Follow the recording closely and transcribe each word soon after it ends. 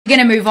We're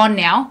going to move on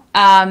now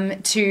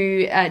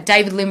to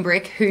David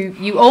Limbrick, who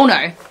you all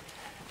know.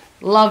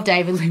 Love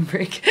David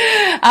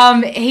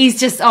Limbrick. He's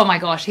just, oh my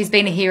gosh, he's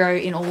been a hero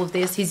in all of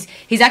this.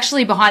 He's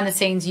actually behind the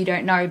scenes, you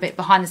don't know, but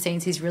behind the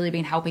scenes he's really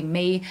been helping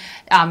me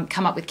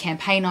come up with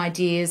campaign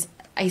ideas.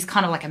 He's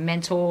kind of like a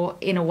mentor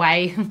in a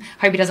way.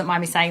 Hope he doesn't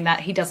mind me saying that.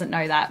 He doesn't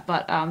know that,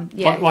 but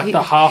yeah. Like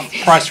the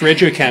half-price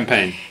rego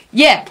campaign.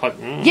 Yeah.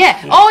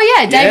 Yeah. Oh,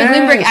 yeah. David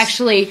Limbrick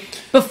actually,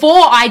 before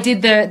I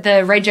did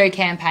the rego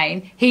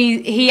campaign,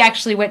 he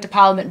actually went to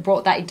Parliament and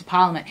brought that into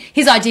Parliament.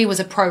 His idea was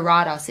a pro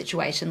rata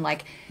situation,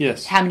 like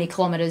how many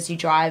kilometres you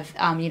drive.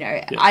 You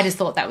know, I just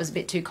thought that was a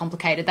bit too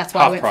complicated. That's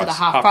why I went for the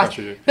half price.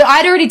 But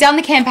I'd already done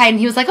the campaign, and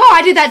he was like, "Oh,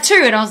 I did that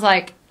too," and I was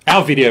like,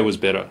 "Our video was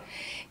better."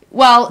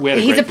 Well,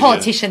 he's a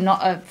politician, not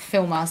a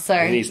filmer, so,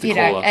 you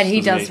know, and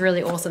he does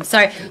really awesome.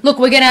 So, look,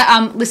 we're going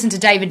to listen to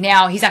David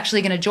now. He's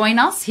actually going to join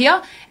us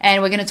here,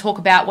 and we're going to talk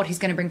about what he's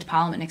going to bring to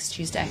Parliament next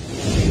Tuesday.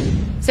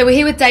 So we're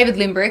here with David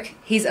Limbrick.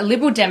 He's a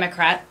Liberal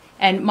Democrat,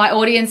 and my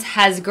audience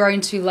has grown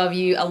to love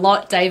you a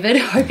lot, David.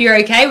 Hope you're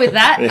okay with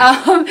that.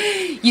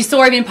 You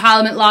saw him in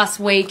Parliament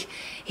last week.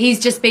 He's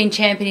just been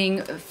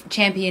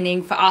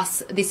championing for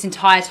us this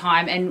entire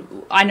time,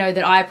 and I know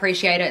that I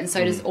appreciate it, and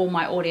so does all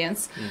my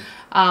audience.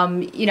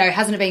 You know,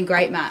 hasn't it been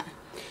great, Matt?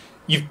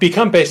 You've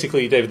become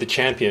basically, David, the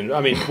champion.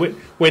 I mean,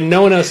 when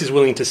no one else is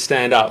willing to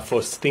stand up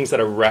for things that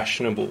are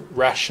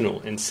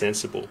rational and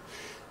sensible.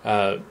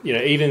 You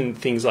know, even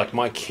things like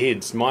my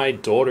kids. My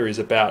daughter is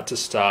about to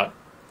start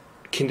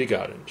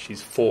kindergarten.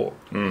 She's 4.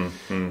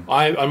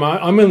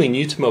 I'm only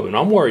new to Melbourne.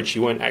 I'm worried she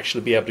won't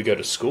actually be able to go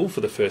to school for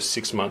the first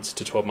 6 months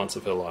to 12 months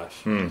of her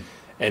life.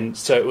 And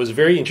so it was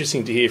very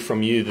interesting to hear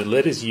from you the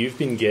letters you've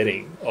been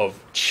getting of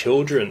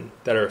children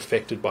that are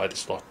affected by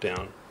this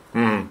lockdown.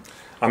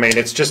 I mean,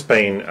 it's just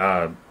been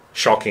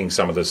shocking,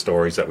 some of the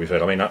stories that we've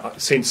heard. I mean,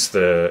 since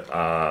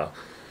the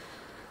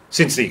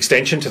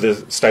extension to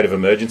the state of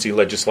emergency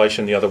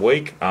legislation the other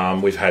week,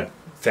 we've had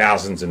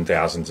thousands and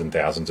thousands and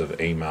thousands of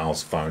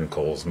emails, phone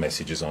calls,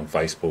 messages on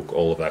Facebook,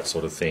 all of that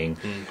sort of thing.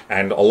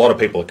 And a lot of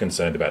people are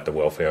concerned about the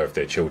welfare of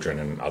their children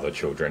and other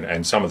children.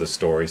 And some of the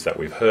stories that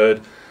we've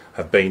heard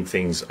have been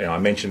things, you know, I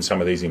mentioned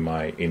some of these in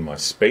my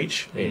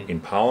speech in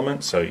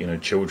Parliament. So, you know,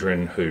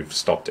 children who've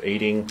stopped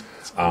eating,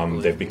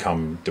 they've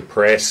become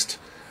depressed,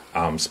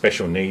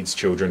 special needs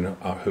children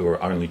who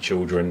are only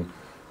children,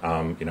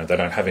 you know, they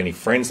don't have any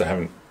friends, they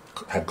haven't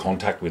had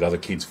contact with other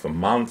kids for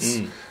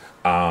months.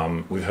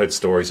 We've heard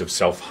stories of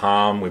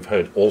self-harm, we've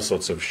heard all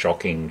sorts of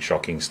shocking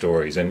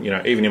stories. And, you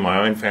know, even in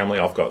my own family,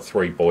 I've got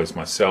 3 boys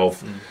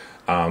myself,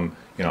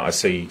 you know, I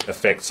see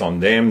effects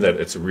on them that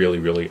it's really,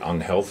 really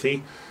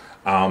unhealthy.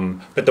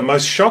 But the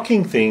most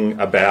shocking thing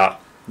about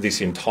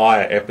this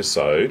entire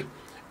episode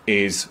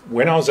is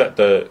when I was at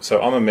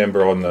so I'm a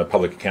member on the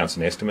Public Accounts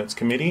and Estimates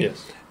Committee,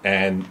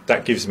 and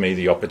that gives me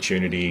the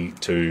opportunity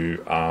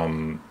to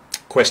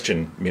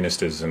question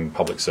ministers and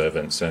public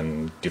servants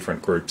and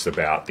different groups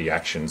about the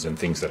actions and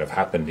things that have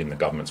happened in the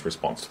government's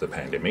response to the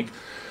pandemic.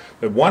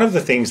 But one of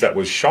the things that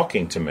was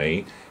shocking to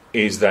me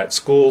is that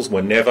schools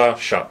were never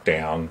shut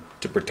down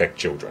to protect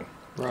children.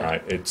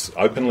 Right. It's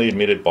openly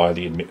admitted by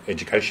the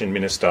Education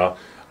Minister.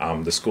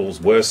 The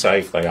schools were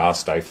safe, they are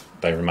safe,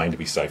 they remain to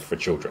be safe for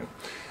children.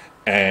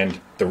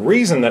 And the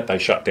reason that they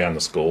shut down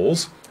the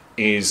schools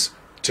is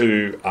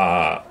to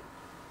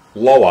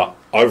lower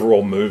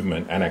overall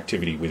movement and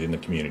activity within the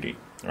community.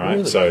 Right.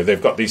 Really? So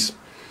they've got this,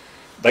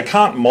 they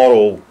can't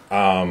model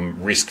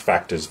risk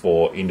factors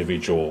for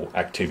individual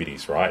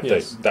activities, right?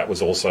 That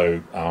was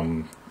also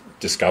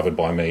discovered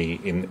by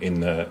me in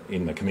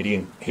the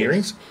committee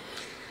hearings.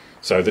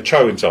 So the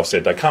Cho himself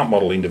said they can't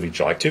model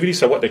individual activity,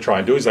 so what they try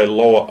and do is they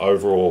lower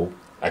overall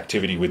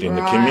activity within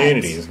the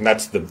communities, and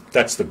that's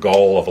the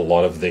goal of a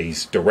lot of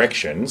these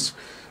directions,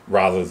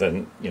 rather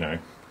than, you know,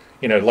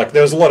 like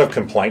there was a lot of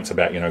complaints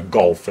about, you know,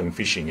 golf and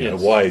fishing, you know,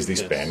 why is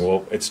this banned?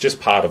 Well, it's just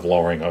part of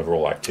lowering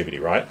overall activity,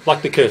 right?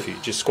 Like the curfew,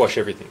 just squash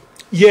everything.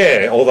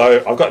 Yeah,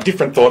 although I've got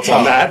different thoughts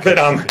on that, but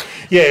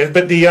yeah,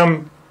 but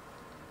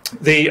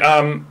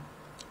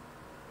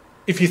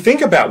if you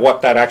think about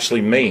what that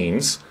actually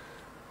means,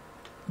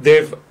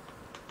 they've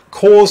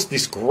caused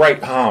this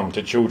great harm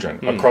to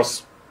children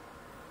across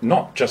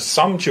not just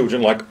some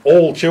children, like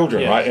all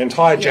children, right? An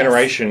entire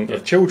generation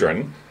of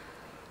children,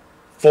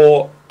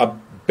 for a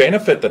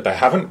benefit that they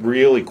haven't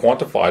really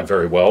quantified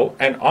very well.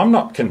 And I'm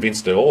not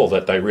convinced at all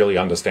that they really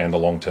understand the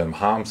long-term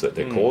harms that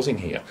they're causing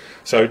here.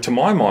 So to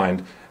my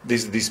mind,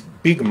 there's this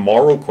big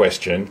moral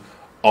question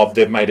of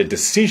they've made a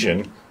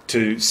decision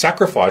to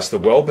sacrifice the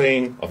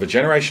well-being of a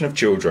generation of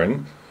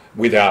children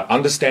without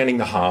understanding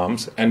the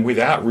harms and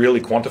without really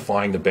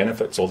quantifying the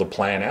benefits or the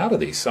plan out of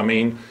this. I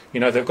mean, you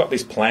know, they've got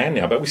this plan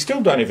now, but we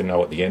still don't even know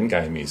what the end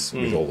game is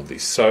with all of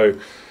this. So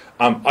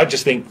I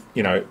just think,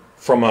 you know,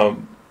 from a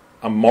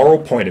moral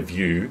point of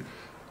view,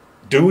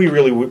 do we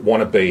really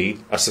want to be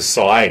a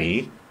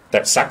society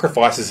that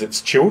sacrifices its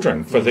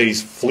children for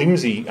these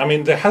flimsy... I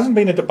mean, there hasn't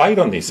been a debate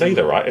on this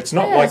either, right? It's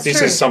not like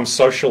this is some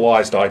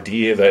socialised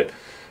idea that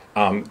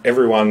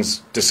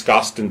everyone's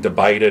discussed and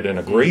debated and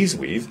agrees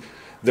with.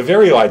 the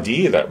very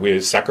idea that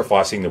we're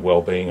sacrificing the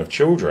well-being of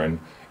children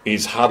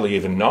is hardly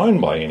even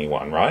known by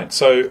anyone, right?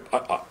 So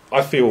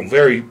I feel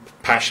very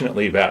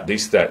passionately about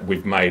this, that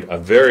we've made a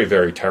very,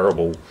 very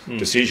terrible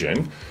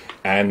decision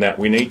and that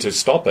we need to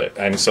stop it.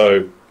 And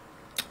so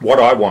what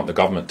I want the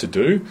government to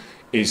do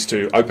is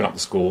to open up the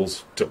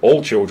schools to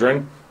all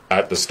children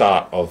at the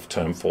start of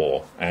term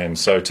 4. And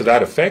so to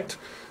that effect,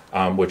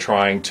 we're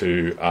trying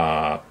to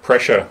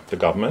pressure the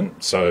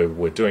government. So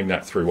we're doing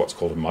that through what's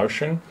called a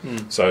motion.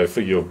 So for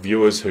your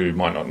viewers who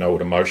might not know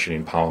what a motion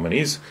in Parliament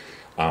is,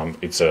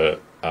 it's a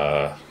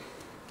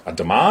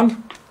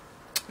demand.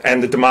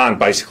 And the demand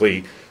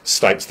basically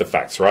states the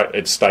facts, right?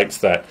 It states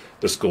that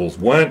the schools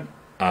weren't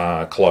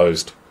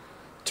closed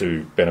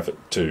to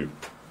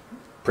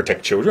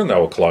protect children. They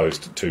were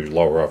closed to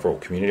lower overall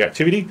community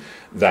activity,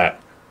 that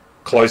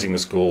closing the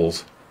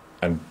schools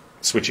and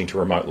switching to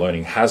remote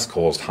learning has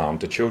caused harm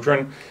to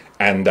children,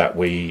 and that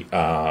we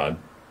call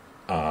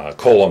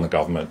on the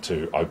government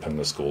to open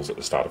the schools at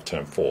the start of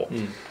term 4.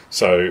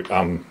 So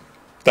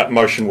that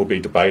motion will be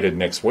debated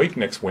next week,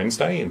 next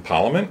Wednesday, in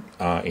Parliament,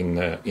 in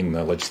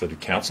the Legislative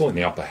Council, in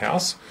the upper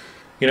house.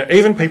 You know,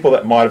 even people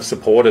that might have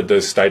supported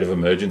the state of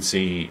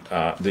emergency,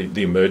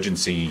 the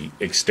emergency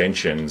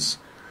extensions,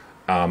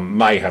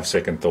 may have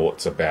second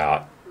thoughts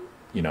about,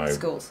 you know,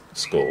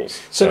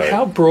 schools. So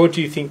how broad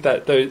do you think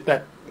that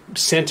that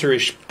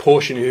centre-ish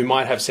portion who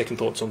might have second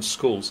thoughts on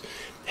schools,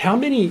 how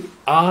many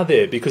are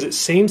there? Because it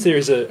seems there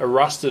is a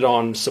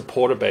rusted-on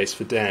supporter base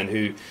for Dan who,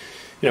 you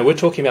know, we're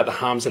talking about the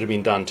harms that have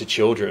been done to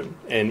children,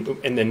 and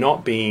they're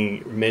not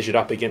being measured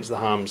up against the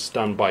harms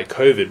done by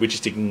COVID. We're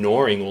just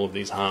ignoring all of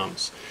these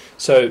harms.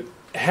 So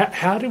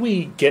how do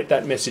we get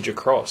that message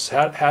across?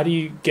 How do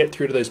you get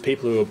through to those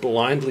people who are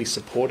blindly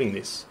supporting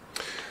this?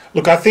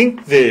 Look, I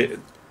think that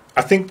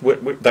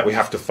we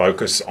have to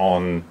focus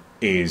on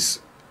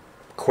is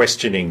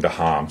questioning the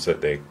harms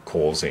that they're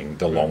causing,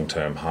 the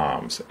long-term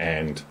harms,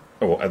 and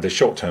the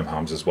short-term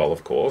harms as well,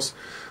 of course.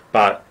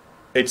 But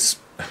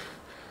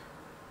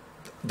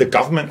the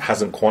government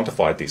hasn't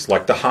quantified this.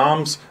 Like, the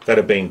harms that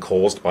are being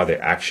caused by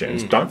their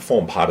actions don't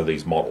form part of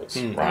these models,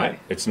 right?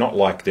 It's not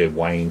like they're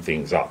weighing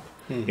things up.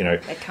 You know,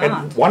 they can't.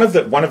 And one of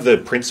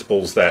the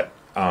principles that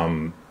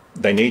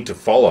they need to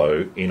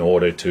follow in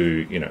order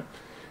to, you know,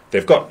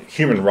 they've got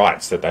human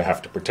rights that they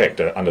have to protect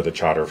under the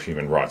Charter of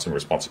Human Rights and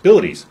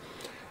Responsibilities.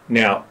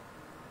 Now,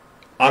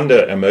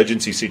 under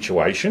emergency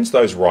situations,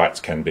 those rights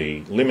can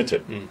be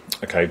limited.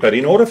 Okay, but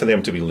in order for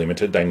them to be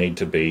limited,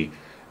 the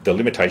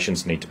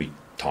limitations need to be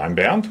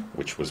time-bound,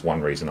 which was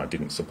one reason I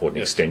didn't support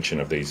an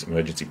extension of these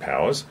emergency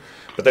powers.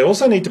 But they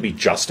also need to be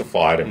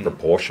justified and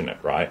proportionate,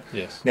 right?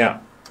 Yes.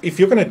 Now, if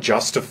you're going to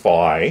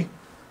justify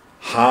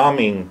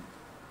harming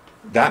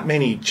that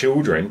many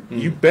children,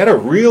 you better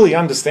really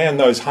understand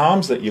those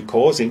harms that you're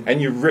causing,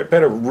 and you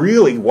better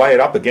really weigh it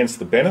up against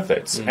the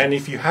benefits. And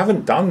if you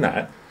haven't done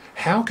that,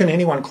 how can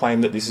anyone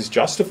claim that this is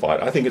justified?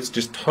 I think it's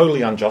just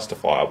totally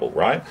unjustifiable,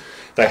 right?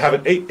 They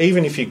haven't,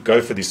 even if you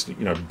go for this, you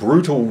know,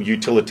 brutal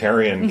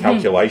utilitarian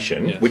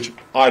calculation, which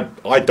I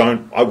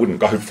wouldn't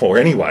go for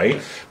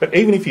anyway. But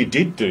even if you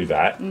did do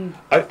that,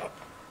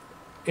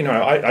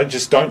 I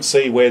just don't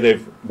see where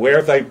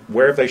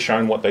have they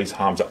shown what these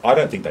harms are. I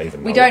don't think they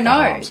even know. We don't know.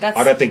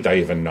 I don't think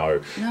they even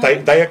know. No.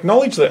 They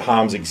acknowledge that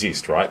harms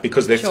exist, right?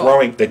 Because they're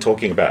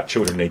talking about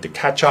children need to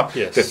catch up.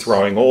 Yes. They're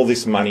throwing all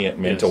this money at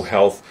mental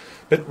health.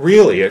 But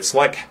really, it's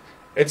like,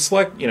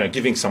 you know,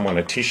 giving someone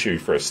a tissue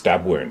for a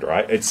stab wound,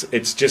 right?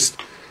 It's just,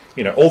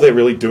 you know, all they're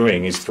really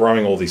doing is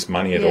throwing all this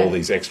money at all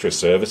these extra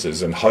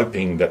services and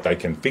hoping that they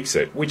can fix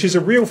it, which is a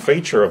real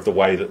feature of the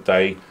way that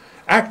they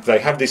act. They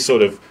have this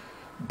sort of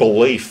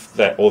belief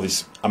that, or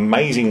this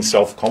amazing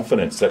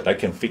self-confidence that they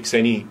can fix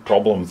any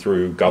problem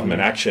through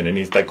government action, and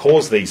if they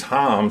cause these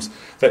harms,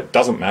 that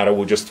doesn't matter,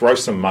 we'll just throw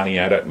some money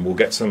at it and we'll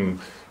get some,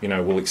 you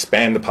know, we'll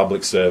expand the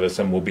public service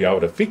and we'll be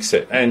able to fix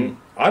it. And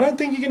I don't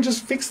think you can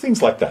just fix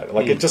things like that.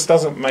 Like, it just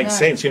doesn't make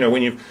sense. You know,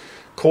 when you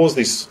cause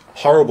this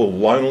horrible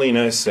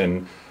loneliness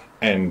and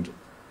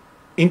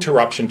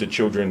interruption to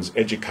children's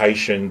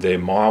education, their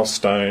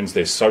milestones,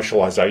 their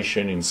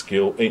socialisation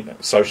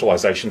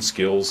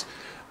skills,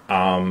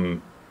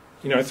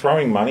 you know,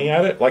 throwing money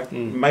at it, like,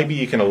 maybe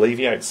you can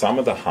alleviate some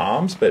of the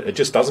harms, but it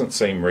just doesn't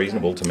seem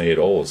reasonable to me at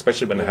all,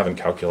 especially when they haven't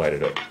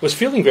calculated it. It was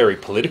feeling very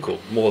political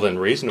more than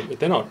reasonable.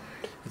 They're not.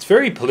 It's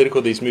very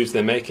political, these moves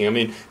they're making. I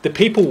mean, the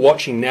people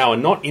watching now are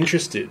not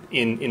interested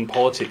in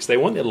politics. They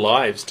want their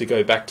lives to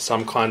go back to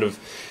some kind of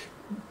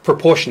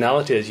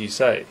proportionality, as you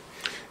say.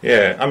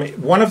 Yeah, I mean,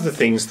 one of the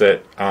things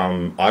that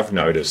I've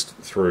noticed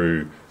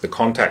through the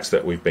contacts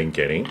that we've been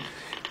getting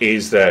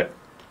is that,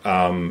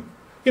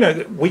 you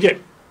know,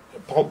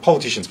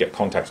 politicians get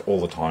contacts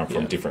all the time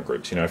from different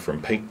groups, you know,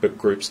 from peak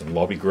groups and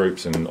lobby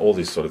groups and all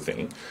this sort of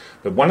thing.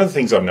 But one of the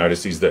things I've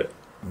noticed is that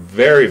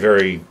very,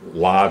 very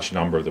large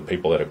number of the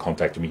people that have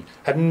contacted me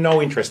had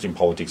no interest in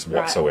politics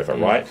whatsoever,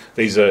 right?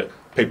 These are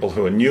people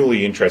who are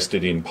newly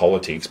interested in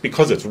politics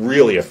because it's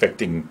really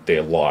affecting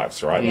their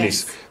lives, right?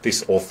 Yes.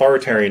 This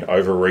authoritarian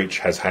overreach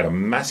has had a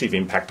massive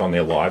impact on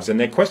their lives, and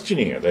they're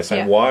questioning it. They're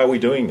saying, why are we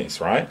doing this,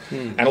 right?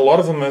 And a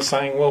lot of them are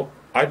saying, well,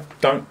 I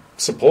don't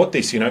support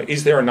this,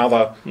 is there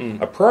another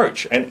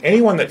approach? And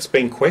anyone that's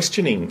been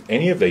questioning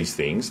any of these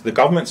things, the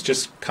government's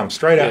just come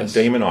straight out and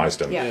demonised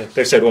them.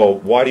 They've said, well,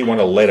 why do you want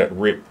to let it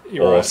rip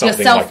or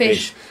something like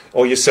this?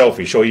 Or you're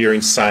selfish, or you're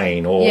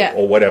insane,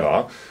 or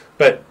whatever.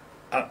 But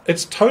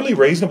it's totally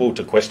reasonable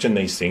to question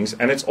these things,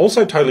 and it's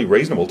also totally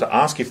reasonable to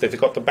ask if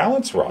they've got the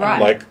balance right.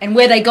 Like, and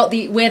where they got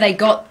the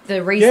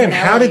reason. Yeah, and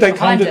how did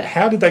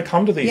they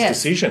come to these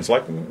decisions?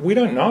 Like, we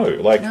don't know.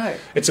 Like,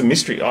 it's a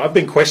mystery. I've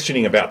been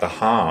questioning about the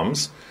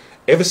harms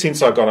ever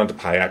since I got onto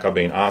PAYAC. I've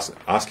been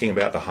asking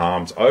about the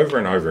harms over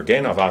and over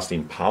again. I've asked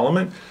in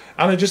Parliament,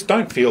 and I just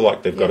don't feel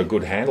like they've got a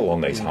good handle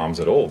on these harms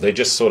at all. They're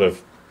just sort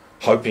of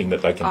hoping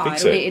that they can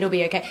fix it. It'll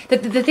be okay.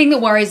 The thing that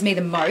worries me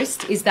the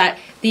most is that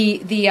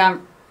the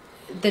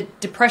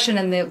depression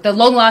and the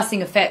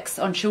long-lasting effects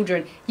on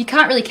children, you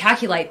can't really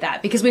calculate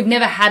that because we've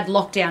never had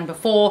lockdown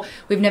before.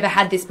 We've never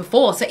had this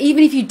before. So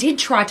even if you did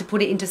try to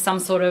put it into some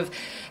sort of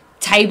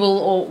table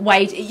or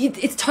weight,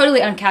 it's totally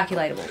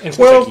uncalculatable. And it's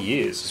going to take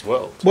years as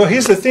well. Well,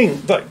 here's the thing.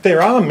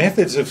 There are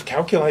methods of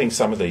calculating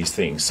some of these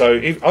things.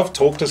 So I've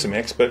talked to some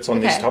experts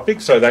on this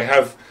topic. So they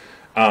have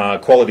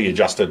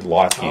quality-adjusted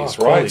life years,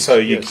 right?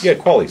 Qualities, so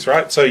qualities,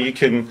 right? So you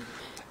can...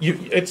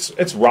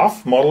 It's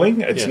rough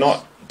modelling. It's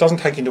not... doesn't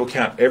take into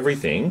account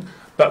everything,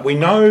 but we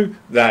know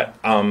that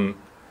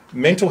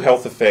mental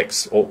health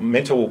effects or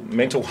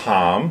mental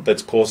harm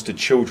that's caused to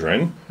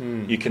children,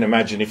 you can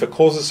imagine if it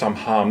causes some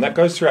harm, that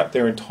goes throughout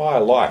their entire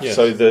life. Yes.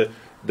 So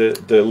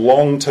the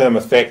long-term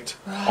effect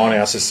on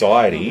our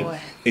society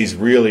is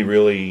really,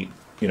 really,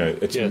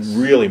 it's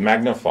really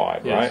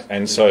magnified, right?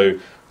 And so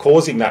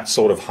causing that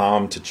sort of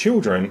harm to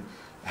children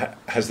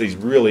has these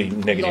really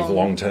negative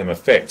long-term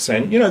effects.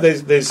 And,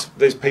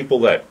 there's people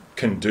that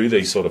can do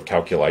these sort of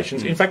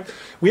calculations. In fact,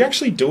 we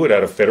actually do it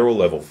at a federal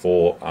level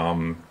for,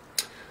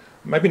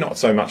 maybe not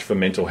so much for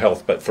mental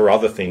health, but for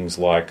other things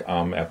like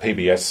our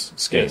PBS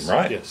scheme,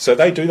 right? Yes. So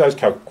they do those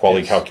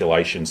quality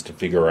calculations to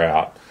figure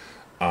out,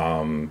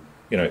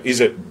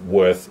 is it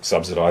worth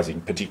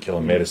subsidising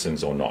particular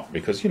medicines or not?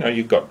 Because,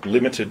 you've got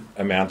limited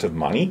amount of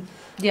money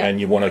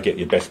and you want to get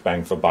your best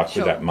bang for buck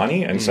with that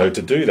money. And so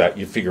to do that,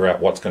 you figure out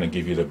what's going to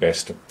give you the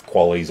best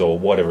qualities or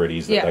whatever it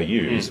is that they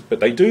use. But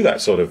they do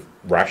that sort of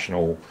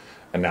rational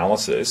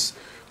analysis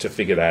to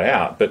figure that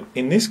out. But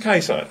in this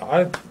case,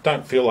 I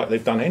don't feel like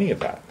they've done any of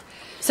that.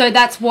 So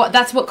that's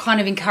what kind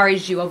of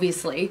encouraged you,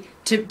 obviously,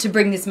 to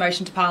bring this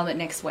motion to Parliament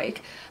next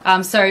week.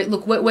 So,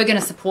 look, we're going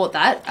to support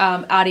that.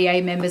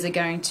 RDA members are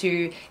going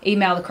to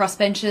email the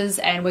crossbenchers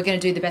and we're going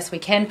to do the best we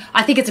can.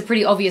 I think it's a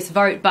pretty obvious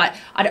vote, but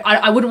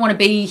I wouldn't want to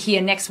be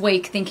here next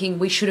week thinking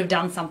we should have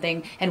done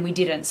something and we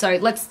didn't. So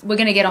we're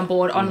going to get on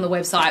board on the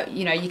website.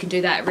 You can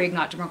do that at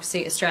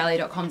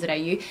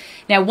reignitedemocracyaustralia.com.au.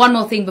 Now, one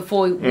more thing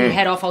before we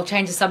head off, I'll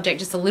change the subject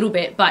just a little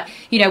bit, but,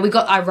 we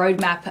got our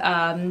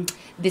roadmap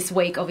this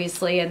week,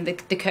 obviously, and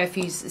the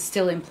curfew's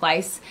still in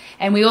place.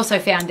 And we also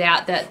found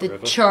out that the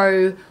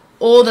Cho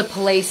or the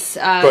police,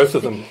 both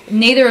of them,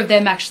 neither of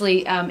them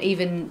actually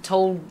even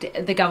told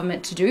the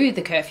government to do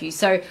the curfew.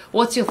 So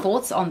what's your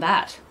thoughts on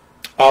that?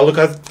 Oh, look,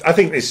 I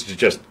think this is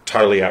just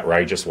totally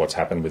outrageous what's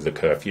happened with the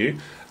curfew.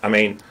 I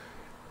mean,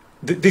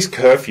 this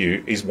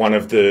curfew is one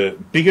of the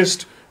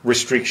biggest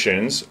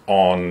restrictions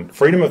on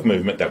freedom of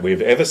movement that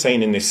we've ever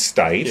seen in this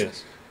state.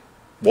 Yes.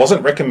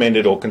 Wasn't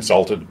recommended or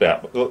consulted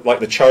about.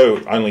 Like the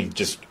Cho only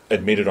just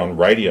admitted on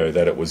radio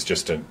that it was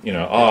just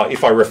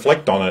if I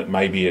reflect on it,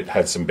 maybe it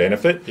had some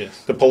benefit.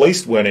 Yes. The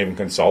police weren't even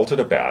consulted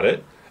about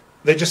it.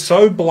 They're just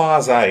so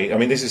blasé. I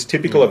mean, this is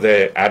typical of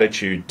their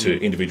attitude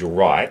to individual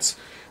rights.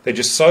 They're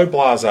just so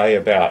blasé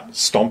about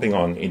stomping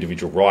on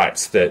individual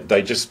rights that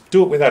they just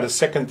do it without a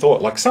second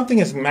thought. Like something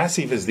as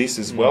massive as this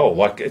as well.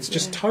 Like it's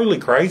just totally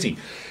crazy.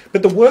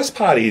 But the worst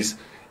part is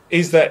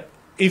that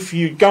if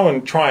you go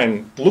and try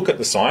and look at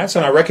the science,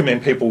 and I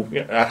recommend people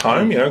at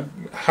home,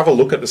 have a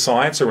look at the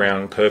science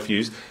around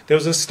curfews. There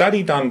was a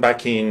study done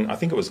back in, I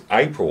think it was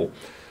April,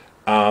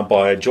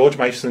 by George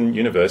Mason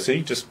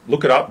University. Just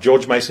look it up,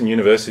 George Mason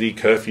University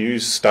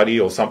curfews study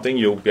or something.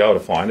 You'll be able to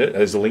find it.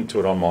 There's a link to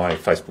it on my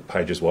Facebook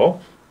page as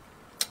well.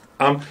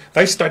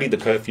 They studied the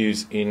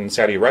curfews in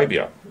Saudi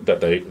Arabia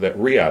that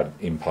Riyadh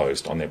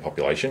imposed on their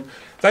population.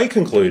 They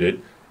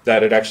concluded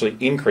that it actually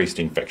increased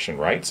infection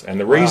rates. And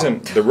the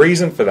reason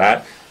for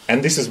that,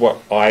 and this is what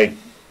I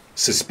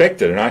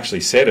suspected, and I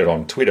actually said it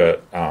on Twitter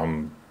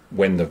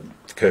when the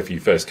curfew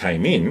first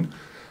came in,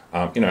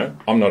 I'm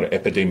not an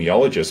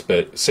epidemiologist, but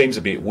it seems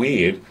a bit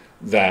weird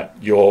that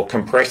you're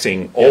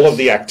compressing all of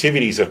the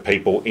activities of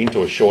people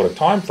into a shorter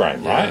time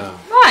frame, right? Yeah.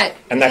 Right.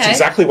 And that's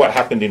exactly what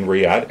happened in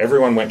Riyadh.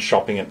 Everyone went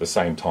shopping at the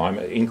same time,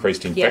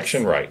 increased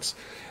infection rates.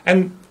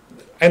 And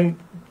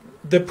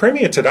the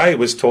Premier today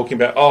was talking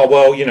about, oh,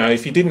 well, you know,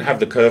 if you didn't have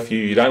the curfew,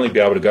 you'd only be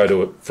able to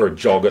go for a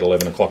jog at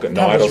 11 o'clock at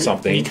night or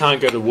something. You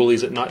can't go to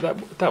Woolies at night.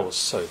 That was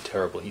so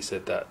terrible, he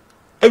said that.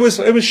 It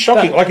was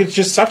shocking. Like, it's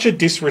just such a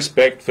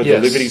disrespect for the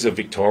liberties of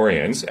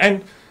Victorians.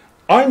 And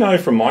I know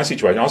from my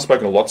situation, I've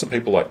spoken to lots of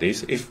people like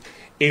this,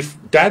 if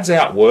Dad's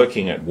out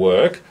working at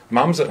work,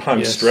 Mum's at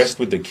home stressed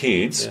with the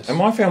kids, and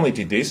my family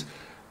did this,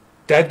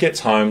 Dad gets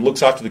home,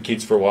 looks after the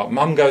kids for a while,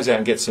 Mum goes out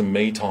and gets some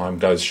me time,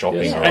 goes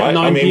shopping, right?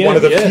 I mean, one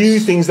of the few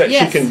things that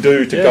she can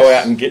do to go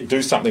out and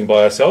do something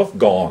by herself,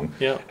 gone.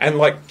 Yeah. And,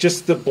 like,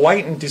 just the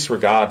blatant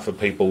disregard for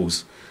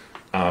people's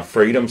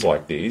freedoms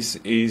like this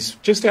is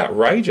just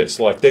outrageous.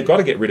 Like, they've got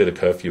to get rid of the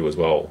curfew as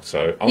well.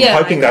 So I'm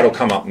hoping that'll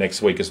come up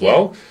next week as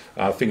well.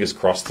 Fingers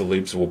crossed the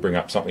Libs will bring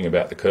up something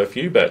about the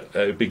curfew, but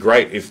it'd be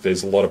great if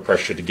there's a lot of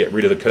pressure to get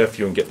rid of the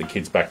curfew and get the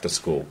kids back to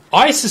school.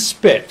 I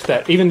suspect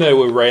that even though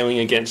we're railing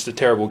against a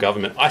terrible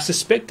government, I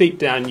suspect deep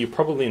down you're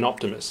probably an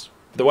optimist.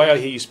 The way I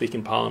hear you speak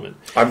in Parliament.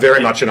 I'm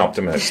very much an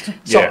optimist.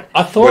 So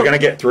I thought we're going to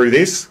get through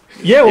this.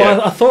 Yeah,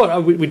 well, I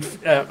thought we'd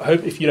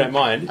hope, if you don't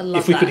mind,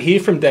 if we could hear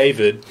from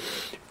David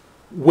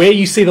where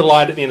you see the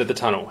light at the end of the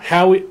tunnel.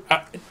 How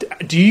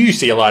do you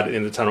see a light at the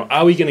end of the tunnel?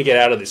 Are we going to get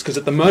out of this? Because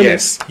at the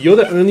moment, you're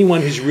the only one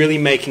who's really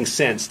making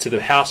sense to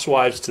the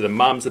housewives, to the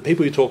mums, the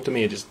people who talk to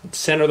me are just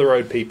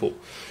centre-of-the-road people.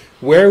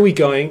 Where are we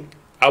going?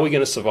 Are we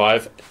going to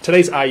survive?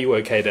 Today's Are You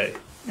OK Day.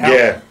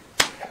 Well,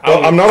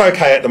 I'm not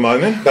okay at the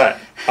moment, but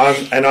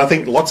and I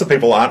think lots of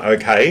people aren't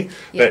okay,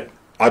 but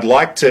I'd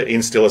like to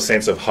instill a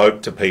sense of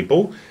hope to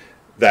people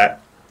that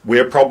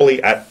we're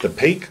probably at the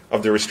peak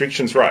of the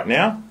restrictions right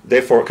now,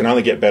 therefore it can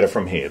only get better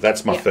from here.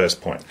 That's my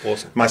first point.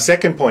 Awesome. My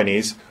second point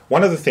is,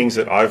 one of the things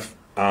that I've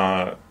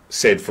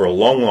said for a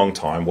long, long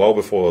time, well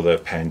before the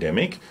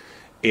pandemic,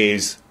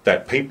 is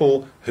that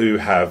people who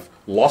have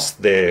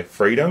lost their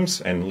freedoms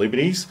and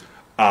liberties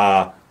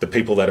are the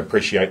people that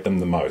appreciate them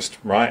the most,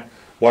 right?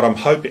 What I'm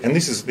hoping, and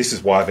this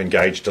is why I've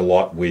engaged a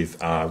lot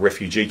with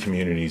refugee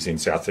communities in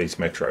Southeast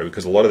Metro,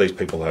 because a lot of these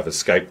people have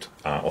escaped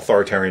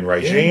authoritarian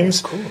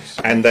regimes,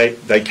 and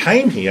they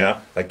came here,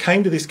 they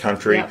came to this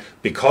country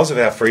because of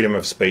our freedom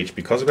of speech,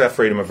 because of our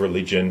freedom of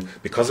religion,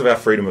 because of our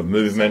freedom of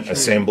movement,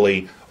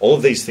 assembly, all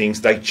of these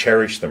things, they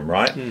cherish them,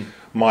 right?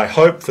 My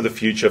hope for the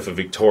future for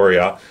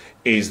Victoria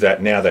is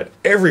that now that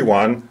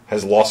everyone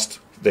has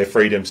lost their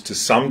freedoms to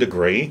some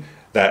degree,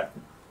 that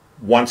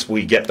once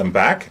we get them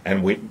back,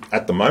 and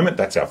at the moment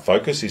that's our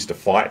focus, is to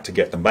fight to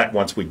get them back.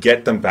 Once we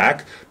get them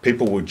back,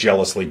 people will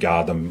jealously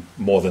guard them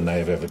more than they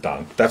have ever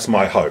done. That's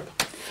my hope.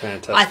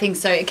 Fantastic. I think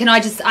so.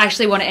 I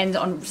actually want to end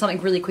on something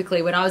really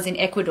quickly. When I was in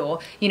Ecuador,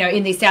 you know,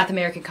 in these South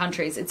American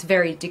countries, it's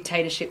very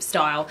dictatorship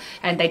style,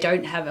 and they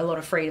don't have a lot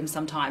of freedom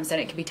sometimes,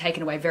 and it can be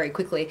taken away very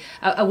quickly.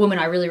 A woman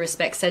I really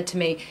respect said to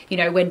me, you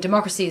know, when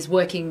democracy is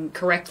working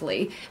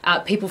correctly,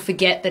 people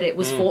forget that it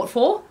was fought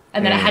for,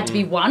 and that it had to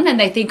be won, and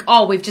they think,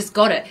 oh, we've just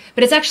got it.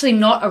 But it's actually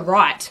not a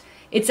right.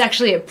 It's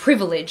actually a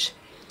privilege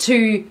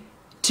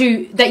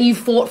that you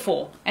fought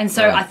for. And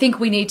so I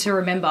think we need to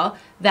remember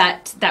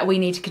that we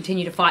need to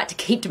continue to fight to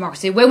keep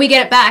democracy. When we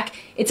get it back,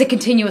 it's a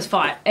continuous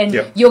fight. And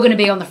you're going to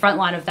be on the front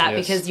line of that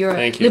because you're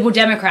a Liberal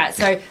Democrat.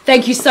 So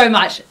thank you so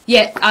much.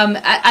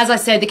 As I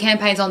said, the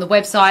campaign's on the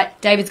website.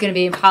 David's going to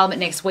be in Parliament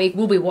next week.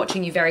 We'll be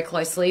watching you very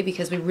closely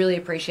because we really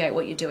appreciate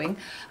what you're doing.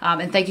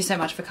 And thank you so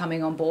much for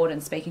coming on board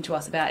and speaking to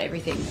us about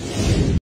everything.